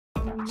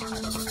Hi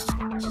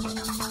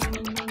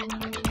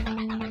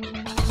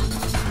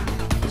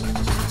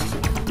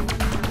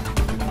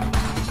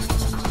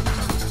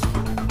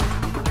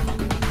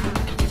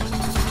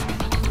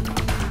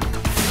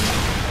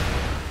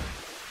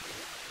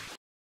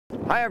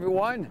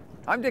everyone,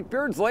 I'm Dick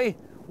Beardsley.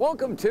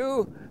 Welcome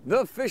to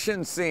the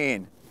fishing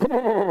scene.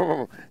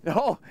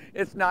 No,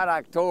 it's not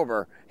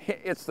October.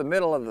 It's the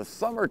middle of the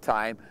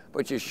summertime,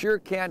 but you sure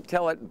can't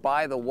tell it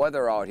by the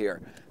weather out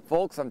here.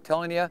 Folks, I'm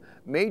telling you,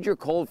 major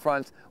cold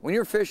fronts, when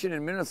you're fishing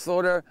in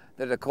Minnesota,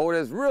 the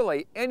Dakotas,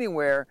 really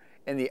anywhere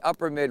in the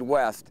upper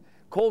Midwest,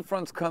 cold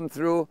fronts come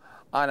through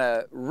on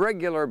a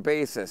regular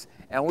basis.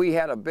 And we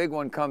had a big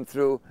one come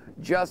through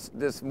just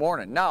this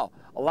morning. Now,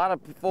 a lot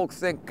of folks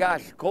think,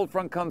 gosh, cold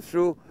front comes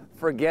through,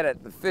 forget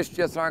it. The fish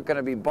just aren't going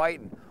to be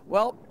biting.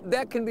 Well,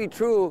 that can be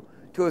true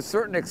to a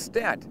certain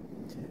extent.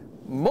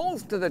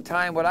 Most of the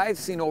time, what I've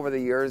seen over the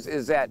years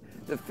is that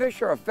the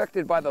fish are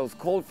affected by those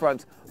cold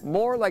fronts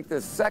more like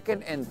the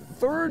second and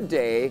third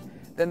day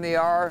than they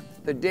are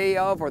the day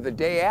of or the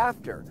day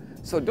after.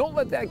 So don't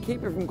let that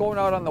keep you from going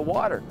out on the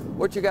water.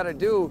 What you got to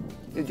do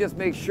is just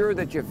make sure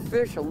that you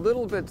fish a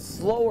little bit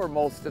slower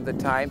most of the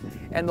time,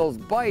 and those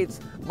bites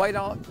might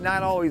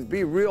not always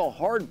be real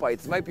hard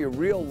bites. It might be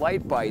real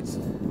light bites,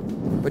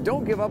 but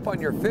don't give up on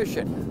your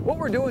fishing. What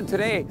we're doing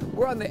today,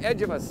 we're on the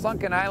edge of a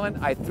sunken island.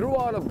 I threw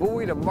out a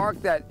buoy to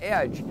mark that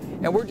edge,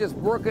 and we're just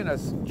working a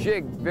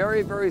jig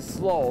very, very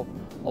slow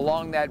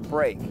along that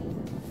break.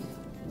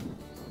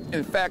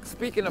 In fact,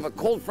 speaking of a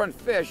cold front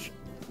fish,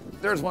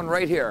 there's one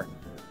right here.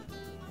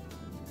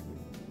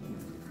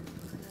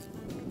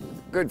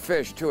 Good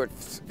fish too, it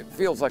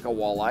feels like a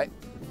walleye.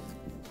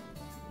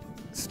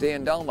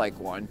 Staying down like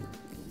one.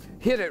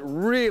 Hit it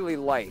really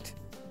light.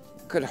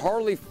 Could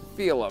hardly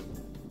feel him.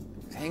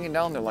 He's hanging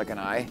down there like an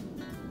eye.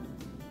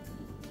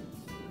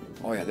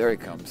 Oh yeah, there he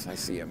comes. I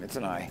see him, it's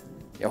an eye.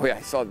 Oh yeah,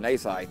 I saw a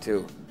nice eye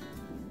too.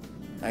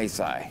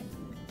 Nice eye.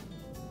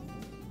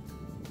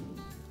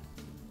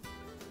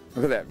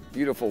 Look at that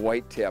beautiful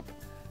white tip.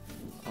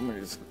 I'm gonna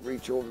just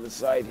reach over the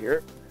side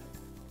here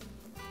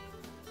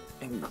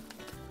and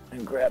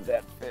grab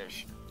that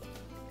fish.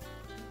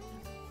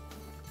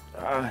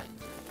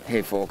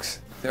 Hey folks,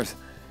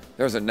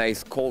 there's a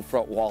nice cold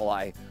front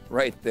walleye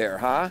right there,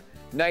 huh?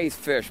 Nice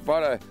fish,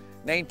 about a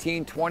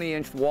 19,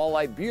 20-inch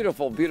walleye.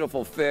 Beautiful,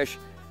 beautiful fish.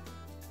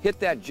 Hit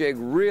that jig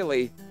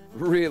really,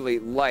 really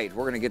light.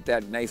 We're gonna get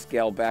that nice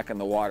gal back in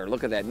the water.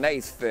 Look at that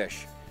nice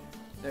fish.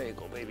 There you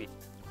go, baby.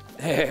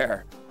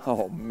 There.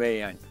 Oh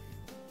man.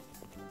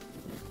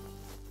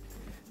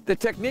 The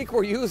technique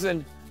we're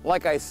using,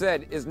 like I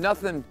said, is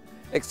nothing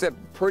except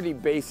pretty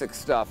basic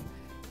stuff.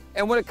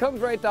 And when it comes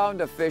right down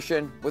to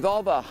fishing, with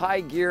all the high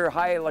gear,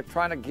 high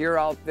electronic gear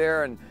out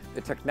there and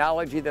the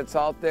technology that's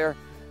out there,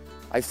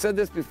 I've said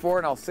this before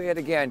and I'll say it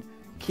again,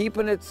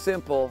 keeping it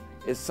simple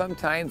is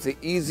sometimes the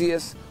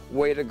easiest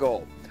way to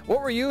go.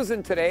 What we're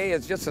using today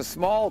is just a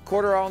small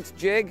 1/4 ounce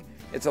jig.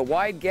 It's a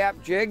wide gap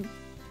jig,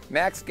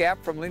 max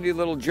gap from Lindy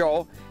Little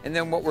Joe. And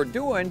then what we're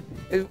doing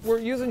is we're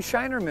using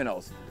shiner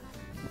minnows.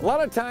 A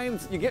lot of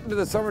times you get into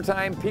the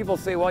summertime, people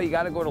say, well, you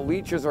got to go to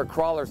leeches or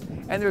crawlers.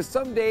 And there's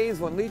some days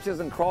when leeches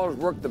and crawlers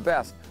work the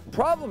best.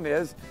 Problem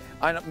is,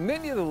 on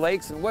many of the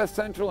lakes in west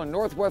central and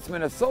northwest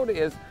Minnesota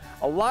is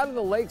a lot of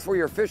the lakes where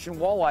you're fishing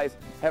walleyes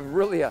have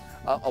really a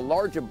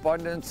large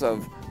abundance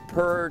of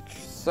perch,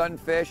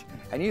 sunfish,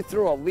 and you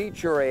throw a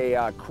leech or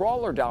a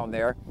crawler down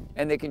there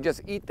and they can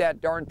just eat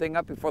that darn thing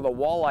up before the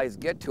walleyes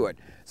get to it.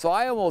 So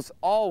I almost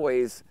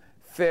always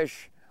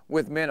fish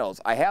with minnows.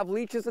 I have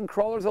leeches and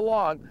crawlers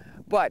along,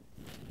 but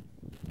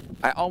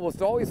I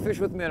almost always fish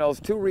with minnows.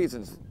 Two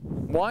reasons.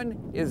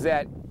 One is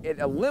that it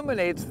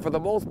eliminates, for the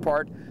most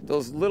part,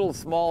 those little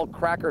small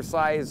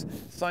cracker-sized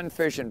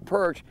sunfish and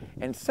perch.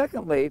 And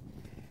secondly,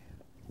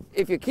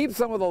 if you keep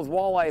some of those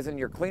walleyes and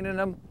you're cleaning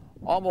them,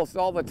 almost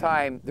all the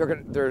time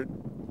their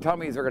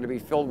tummies are going to be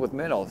filled with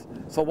minnows.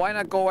 So why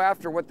not go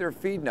after what they're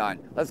feeding on?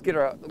 Let's get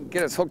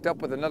us hooked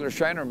up with another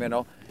shiner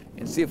minnow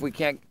and see if we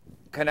can't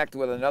connect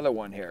with another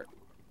one here.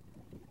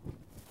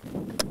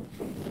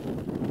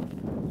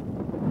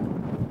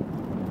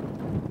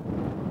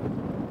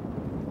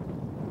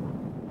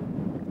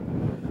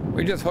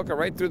 We just hook it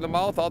right through the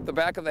mouth, out the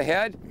back of the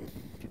head.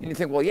 And you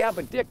think, well, yeah,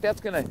 but Dick, that's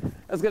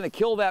gonna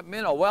kill that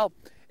minnow. Well,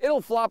 it'll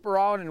flop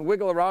around and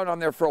wiggle around on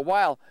there for a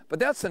while. But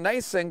that's the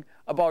nice thing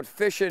about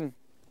fishing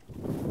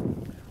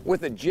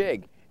with a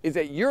jig, is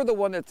that you're the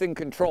one that's in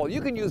control.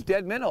 You can use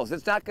dead minnows.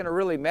 It's not gonna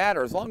really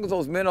matter. As long as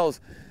those minnows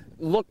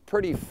look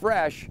pretty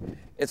fresh,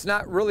 it's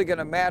not really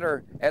gonna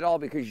matter at all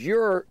because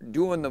you're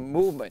doing the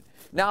movement.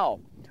 Now,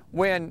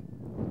 when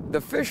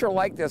the fish are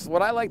like this,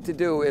 what I like to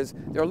do is,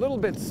 they're a little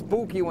bit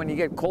spooky when you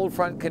get cold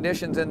front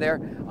conditions in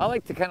there. I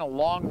like to kind of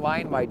long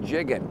line my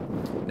jig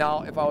in.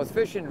 Now, if I was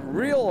fishing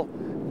real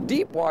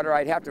deep water,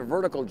 I'd have to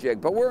vertical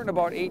jig, but we're in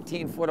about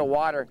 18 foot of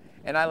water,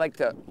 and I like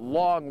to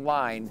long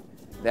line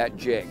that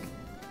jig.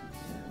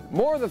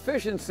 More of the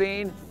fishing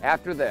scene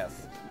after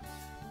this.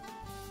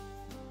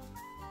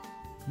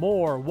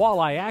 More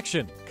walleye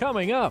action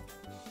coming up.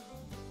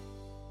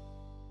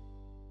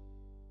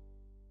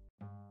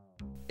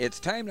 It's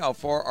time now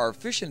for our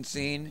fishing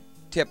scene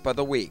tip of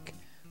the week.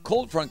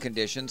 Cold front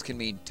conditions can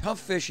mean tough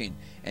fishing,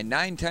 and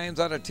 9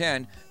 times out of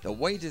 10, the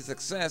way to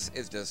success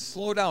is to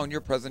slow down your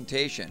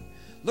presentation.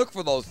 Look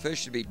for those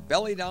fish to be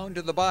belly down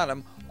to the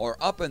bottom or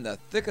up in the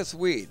thickest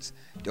weeds.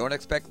 Don't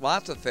expect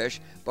lots of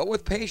fish, but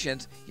with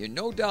patience, you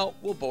no doubt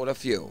will boat a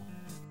few.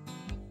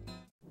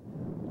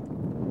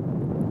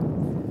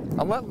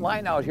 I'm letting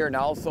line out here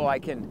now so I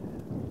can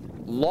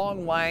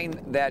long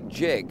line that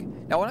jig.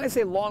 Now when I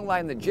say long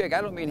line the jig,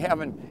 I don't mean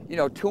having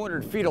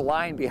 200 feet of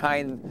line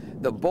behind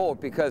the boat,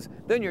 because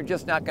then you're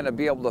just not going to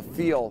be able to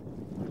feel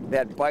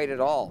that bite at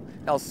all.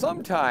 Now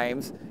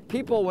sometimes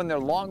people, when they're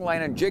long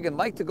line and jigging,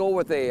 like to go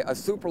with a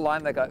super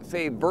line, like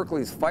say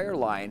Beardsley's Fire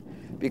line,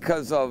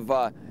 because of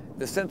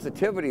the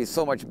sensitivity is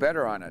so much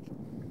better on it.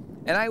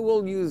 And I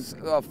will use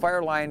a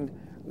Fire line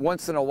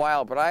once in a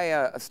while, but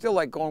I still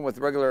like going with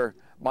regular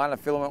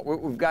monofilament.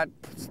 What we've got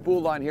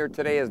spooled on here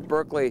today is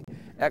Beardsley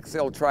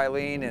XL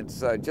Trilene.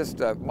 It's just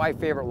my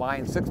favorite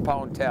line,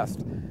 6-pound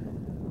test.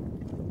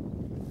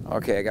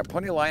 Okay, I got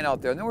plenty of line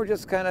out there, and then we're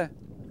just kind of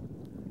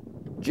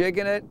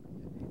jigging it,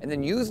 and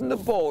then using the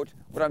boat.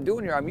 What I'm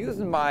doing here, I'm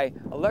using my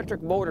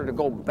electric motor to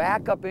go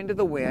back up into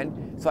the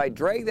wind, so I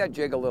drag that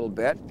jig a little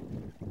bit,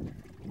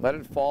 let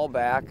it fall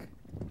back.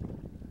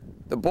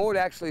 The boat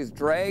actually is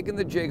dragging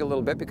the jig a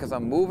little bit because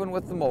I'm moving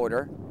with the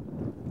motor,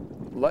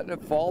 letting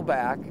it fall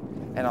back,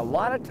 and a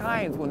lot of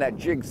times when that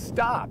jig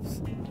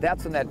stops,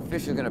 that's when that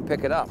fish is going to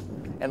pick it up.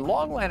 And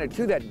long liner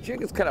too, that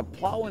jig is kind of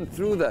plowing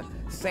through the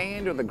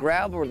sand or the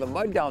gravel or the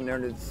mud down there,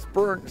 and it's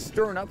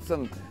stirring up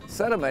some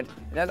sediment,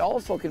 and that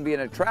also can be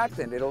an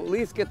attractant. It'll at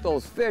least get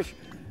those fish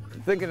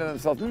thinking to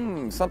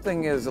themselves,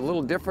 something is a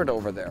little different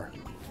over there.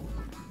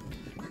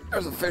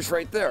 There's a fish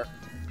right there.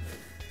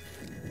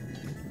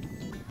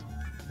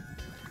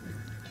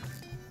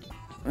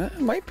 It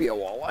might be a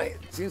walleye.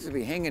 It seems to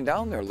be hanging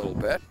down there a little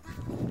bit.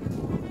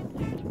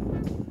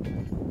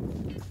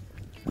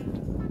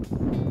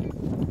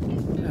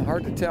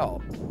 Hard to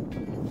tell.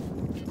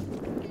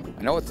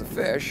 I know it's a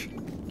fish.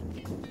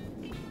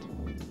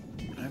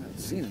 I haven't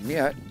seen him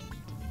yet.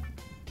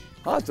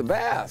 Oh, it's a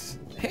bass.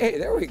 Hey,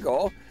 there we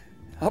go.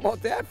 How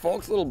about that,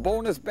 folks? A little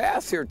bonus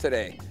bass here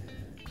today.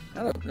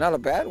 Not a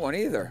bad one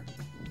either.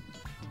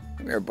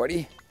 Come here,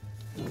 buddy.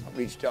 I'll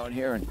reach down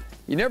here, and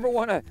you never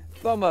want to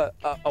thumb a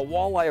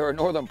walleye or a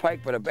northern pike,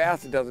 but a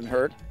bass, it doesn't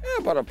hurt.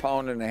 About a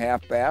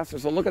 1.5-pound bass.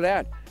 So look at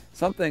that.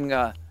 Something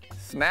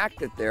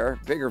smacked it there.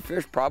 Bigger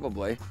fish,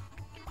 probably.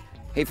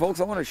 Hey folks,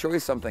 I want to show you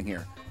something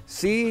here.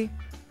 See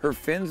her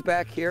fins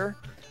back here?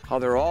 How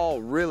they're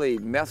all really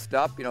messed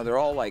up. They're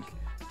all like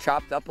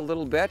chopped up a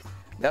little bit.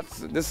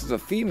 This is a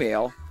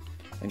female,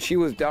 and she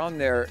was down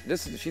there.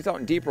 She's out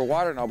in deeper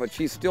water now, but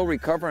she's still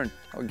recovering.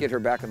 I'll get her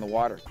back in the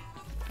water.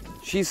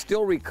 She's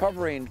still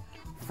recovering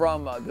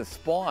from the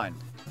spawn.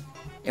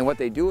 And what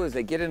they do is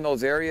they get in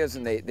those areas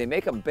and they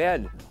make a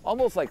bed,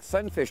 almost like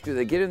sunfish do.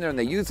 They get in there and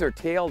they use their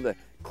tail to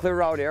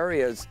clear out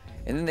areas,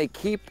 and then they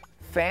keep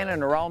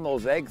fanning around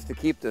those eggs to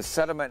keep the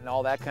sediment and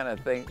all that kind of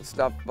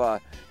stuff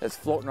that's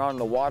floating around in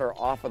the water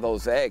off of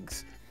those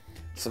eggs.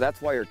 So that's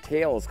why her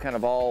tail is kind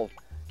of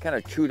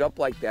chewed up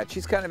like that.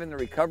 She's kind of in the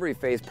recovery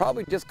phase,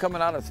 probably just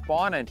coming out of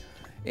spawning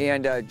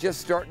and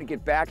just starting to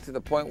get back to the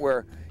point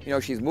where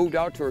she's moved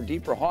out to her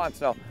deeper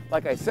haunts. Now,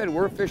 like I said,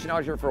 we're fishing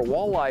out here for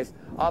walleyes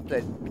off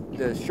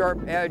the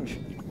sharp edge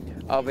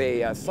of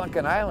a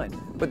sunken island.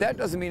 But that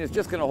doesn't mean it's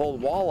just going to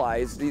hold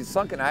walleyes. These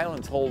sunken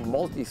islands hold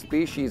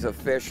multi-species of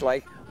fish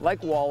like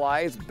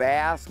walleyes,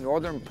 bass,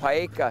 northern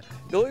pike.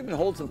 They'll even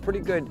hold some pretty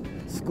good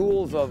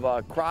schools of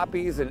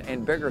crappies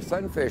and bigger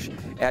sunfish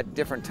at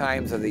different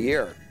times of the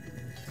year.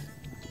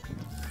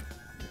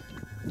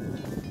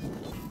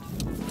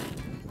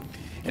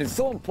 And it's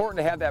so important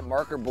to have that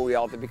marker buoy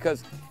out there,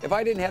 because if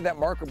I didn't have that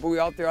marker buoy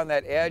out there on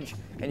that edge,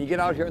 and you get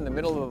out here in the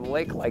middle of the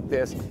lake like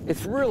this,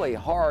 it's really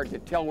hard to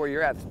tell where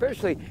you're at,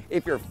 especially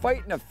if you're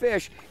fighting a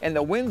fish and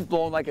the wind's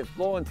blowing like it's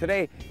blowing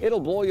today. It'll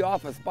blow you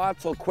off a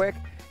spot so quick,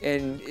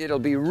 and it'll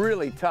be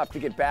really tough to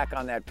get back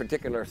on that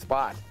particular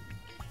spot.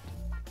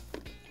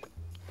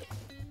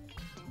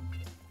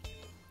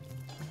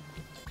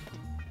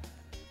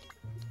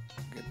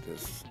 Get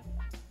this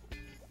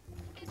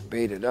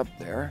baited up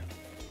there.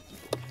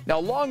 Now,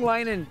 long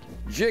line and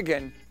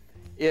jigging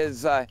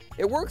is,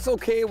 it works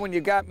okay when you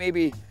got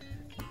maybe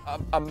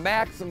a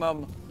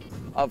maximum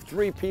of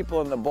 3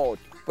 people in the boat.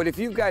 But if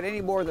you've got any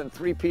more than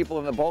 3 people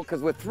in the boat,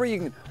 because with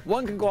 3,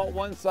 one can go out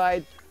one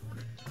side,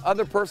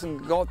 other person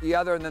can go out the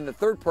other, and then the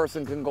third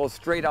person can go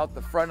straight out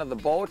the front of the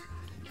boat,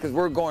 because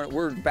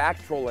we're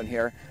back trolling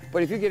here.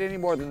 But if you get any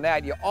more than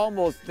that, you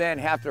almost then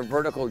have to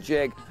vertical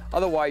jig.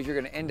 Otherwise, you're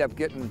going to end up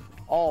getting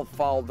all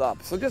fouled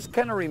up. So just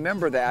kind of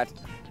remember that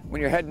when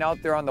you're heading out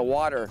there on the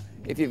water.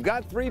 If you've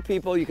got 3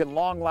 people, you can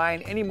long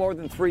line. Any more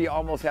than 3, you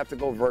almost have to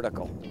go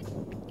vertical.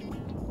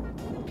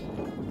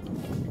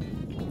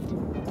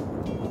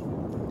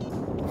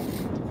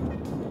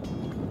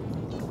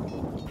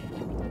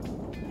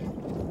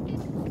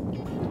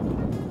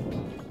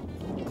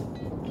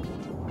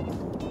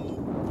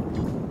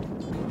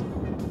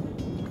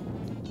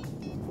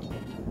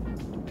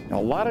 Now,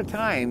 a lot of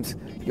times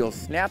you'll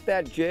snap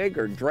that jig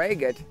or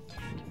drag it,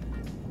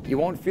 you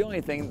won't feel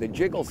anything, the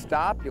jig will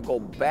stop, you'll go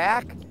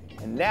back,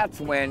 and that's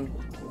when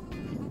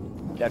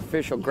that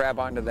fish will grab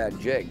onto that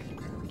jig.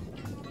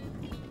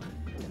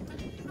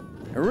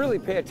 And really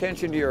pay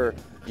attention to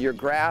your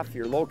graph,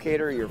 your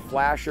locator, your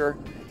flasher.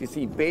 If you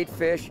see bait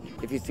fish,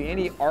 if you see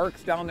any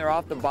arcs down there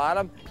off the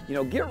bottom, you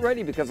know, get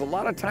ready, because a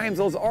lot of times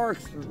those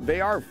arcs,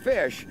 they are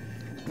fish.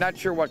 Not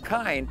sure what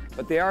kind,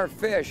 but they are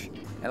fish.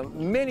 And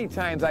many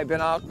times I've been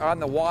out on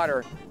the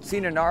water,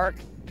 seen an arc,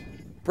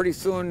 pretty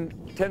soon,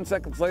 10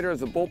 seconds later,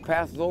 as the boat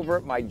passes over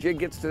it, my jig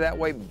gets to that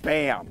way,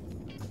 bam.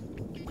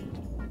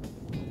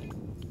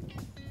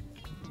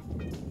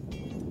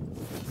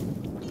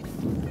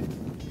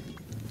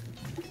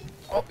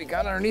 Oh, he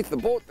got underneath the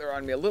boat there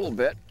on me a little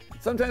bit.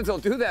 Sometimes they'll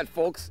do that,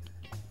 folks.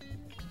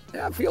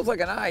 Yeah, it feels like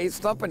an eye. He's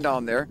thumping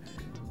down there.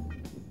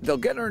 They'll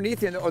get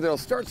underneath you, or they'll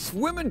start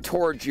swimming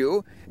towards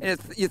you, and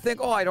you think,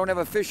 oh, I don't have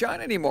a fish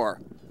on anymore.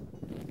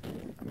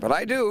 But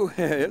I do.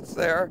 It's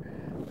there.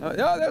 Oh,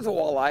 there's a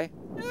walleye.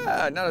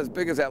 Yeah, not as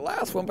big as that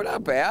last one, but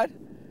not bad.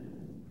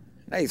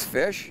 Nice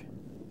fish.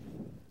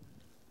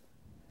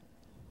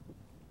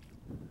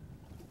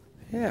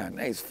 Yeah,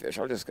 nice fish.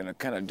 I'm just going to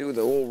kind of do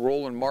the old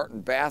Roland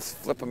Martin bass,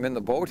 flip them in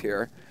the boat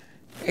here.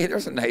 Hey,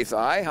 there's a nice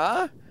eye,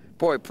 huh?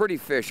 Boy, pretty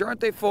fish, aren't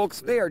they, folks?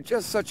 They are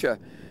just such a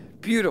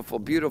beautiful,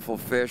 beautiful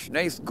fish.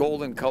 Nice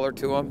golden color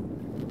to them.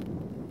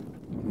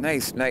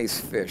 Nice,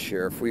 nice fish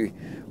here. If we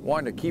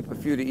wanted to keep a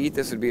few to eat,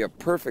 this would be a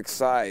perfect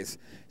size.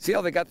 See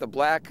how they got the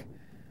black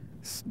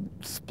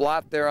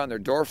splot there on their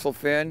dorsal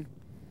fin?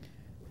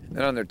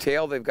 Then on their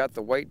tail, they've got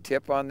the white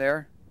tip on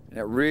there. And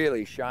it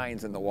really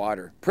shines in the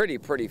water. Pretty,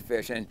 pretty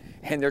fish. And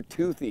they're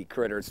toothy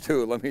critters,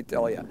 too, let me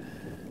tell you.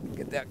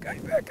 Get that guy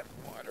back in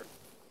the water.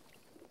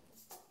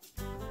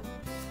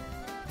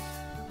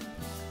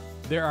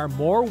 There are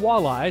more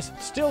walleyes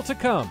still to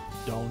come.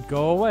 Don't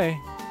go away.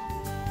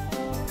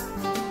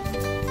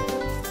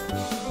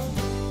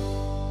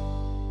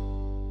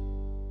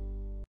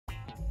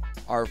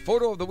 Our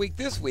photo of the week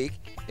this week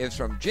is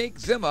from Jake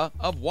Zimma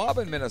of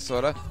Waubun,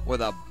 Minnesota,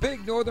 with a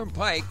big northern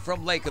pike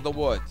from Lake of the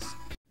Woods.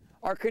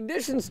 Our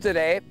conditions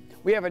today,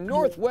 we have a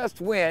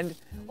northwest wind.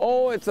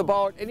 Oh, it's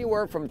about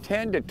anywhere from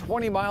 10 to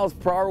 20 miles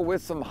per hour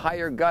with some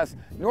higher gusts,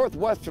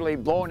 northwesterly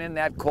blowing in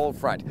that cold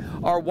front.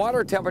 Our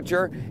water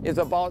temperature is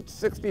about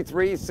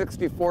 63,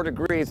 64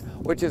 degrees,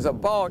 which is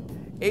about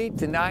 8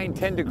 to 9,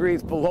 10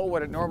 degrees below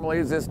what it normally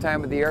is this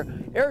time of the year.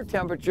 Air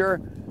temperature,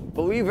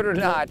 believe it or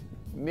not,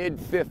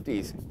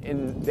 mid-50s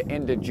in the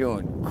end of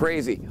June.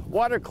 Crazy.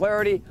 Water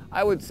clarity,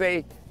 I would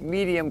say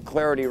medium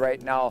clarity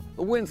right now.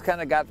 The wind's kind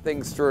of got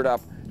things stirred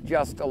up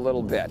just a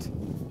little bit.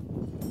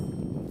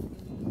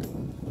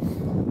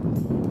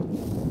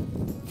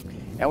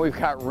 And we've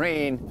got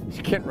rain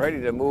getting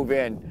ready to move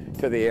in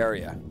to the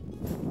area.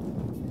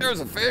 There's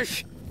a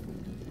fish.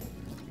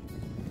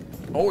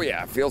 Oh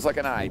yeah, feels like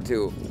an eye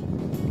too.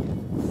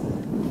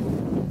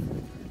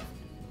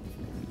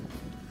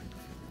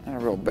 Not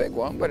a real big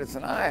one, but it's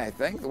an eye, I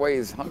think, the way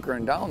he's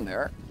hunkering down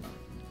there.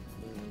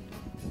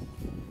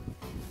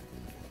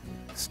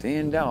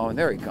 Staying down,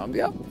 there he comes,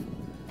 yep.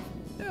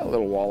 Yeah, a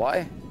little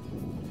walleye.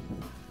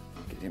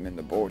 Get him in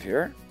the boat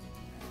here.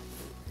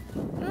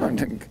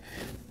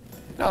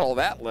 Not all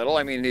that little,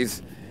 I mean,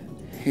 he's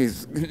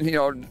you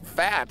know,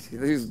 fat.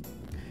 He's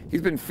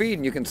been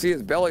feeding, you can see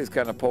his belly's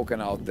kind of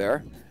poking out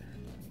there.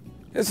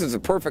 This is a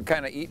perfect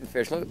kind of eating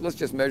fish. Let's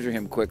just measure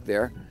him quick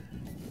there.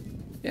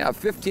 Yeah,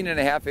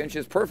 15.5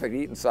 inches, perfect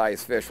eating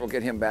size fish. We'll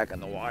get him back in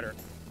the water.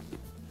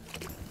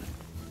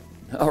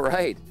 All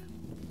right.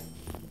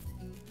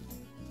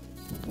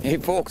 Hey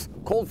folks,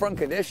 cold front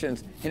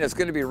conditions, and it's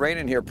going to be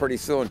raining here pretty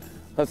soon.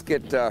 Let's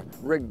get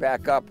rigged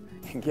back up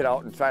and get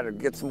out and try to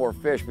get some more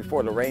fish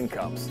before the rain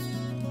comes.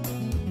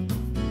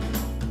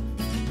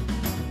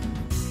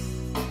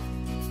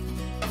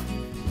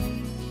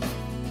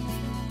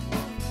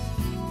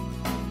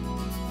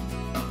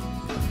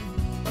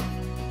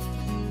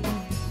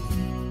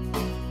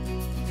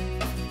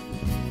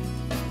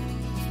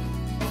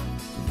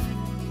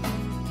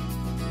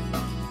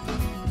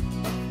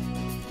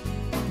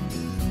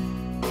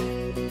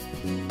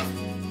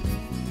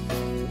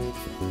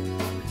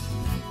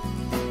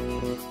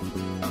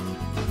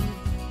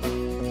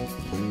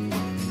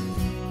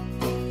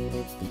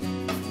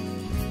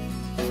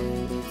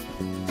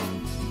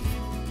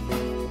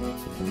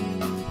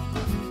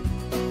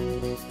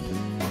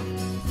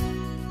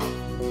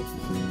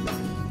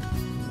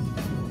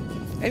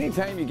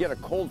 Anytime you get a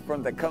cold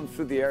front that comes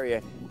through the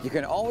area, you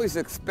can always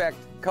expect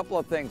a couple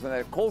of things. When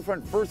that cold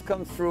front first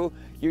comes through,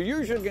 you're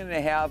usually going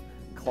to have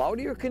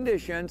cloudier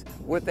conditions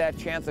with that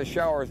chance of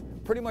showers,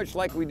 pretty much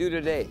like we do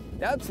today.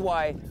 That's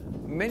why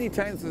many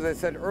times, as I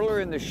said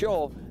earlier in the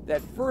show,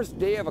 that first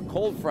day of a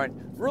cold front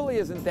really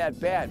isn't that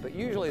bad, but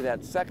usually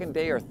that second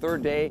day or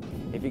third day,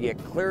 if you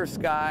get clear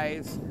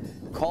skies,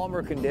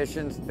 calmer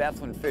conditions, that's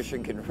when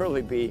fishing can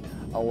really be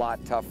a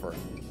lot tougher.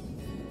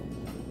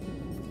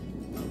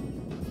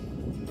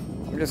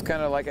 I'm just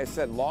kind of, like I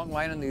said, long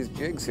lining these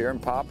jigs here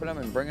and popping them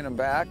and bringing them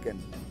back and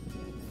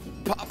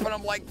popping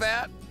them like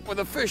that with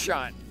a fish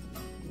on.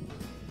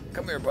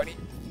 Come here, buddy.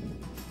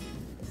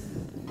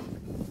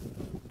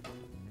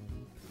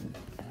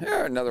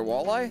 There, another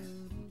walleye.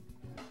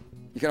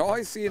 You can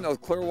always see in those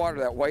clear water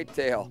that white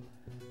tail.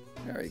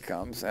 There he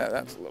comes.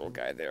 That's a little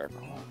guy there.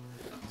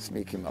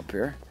 Sneak him up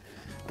here.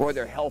 Boy,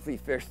 they're healthy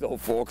fish though,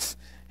 folks.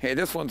 Hey,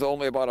 this one's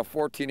only about a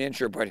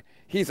 14-incher, but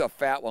he's a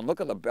fat one.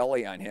 Look at the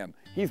belly on him.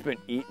 He's been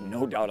eaten,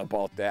 no doubt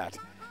about that.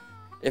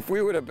 If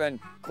we would have been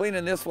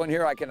cleaning this one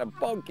here, I can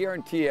about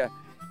guarantee you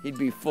he'd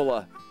be full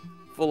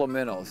of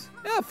minnows.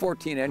 Yeah,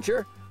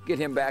 14-incher. Get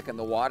him back in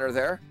the water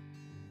there.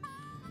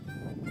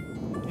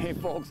 Hey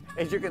folks,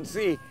 as you can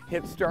see,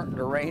 it's starting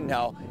to rain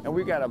now, and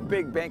we've got a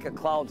big bank of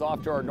clouds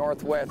off to our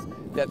northwest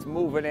that's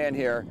moving in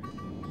here.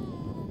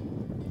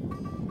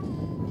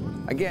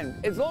 Again,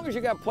 as long as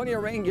you got plenty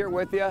of rain gear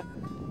with you,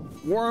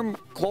 warm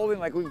clothing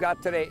like we've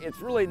got today, it's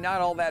really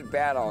not all that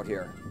bad out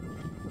here.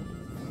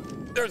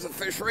 There's a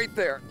fish right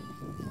there.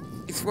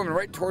 He's swimming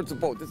right towards the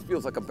boat. This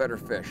feels like a better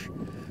fish.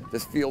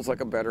 This feels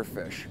like a better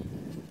fish.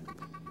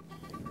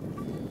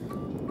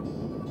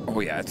 Oh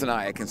yeah, it's an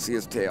eye. I can see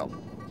his tail.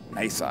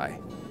 Nice eye.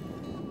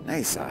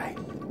 Nice eye.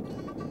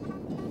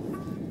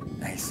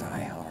 Nice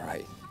eye, all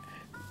right.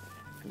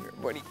 Come here,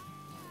 buddy.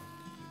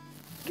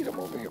 Get him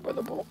over here by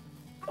the boat.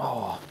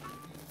 Oh,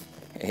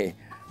 hey,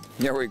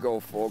 there we go,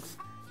 folks.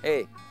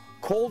 Hey,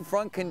 cold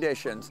front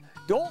conditions.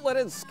 Don't let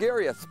it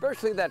scare you,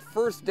 especially that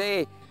first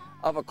day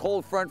of a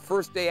cold front,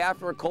 first day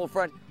after a cold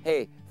front.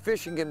 Hey,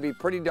 fishing can be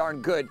pretty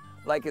darn good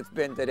like it's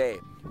been today.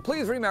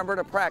 Please remember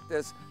to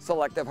practice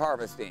selective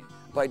harvesting.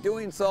 By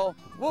doing so,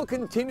 we'll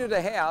continue to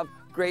have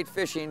great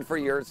fishing for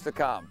years to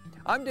come.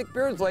 I'm Dick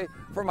Beardsley.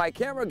 For my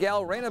camera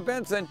gal, Raina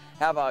Benson,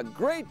 have a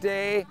great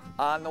day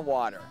on the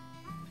water.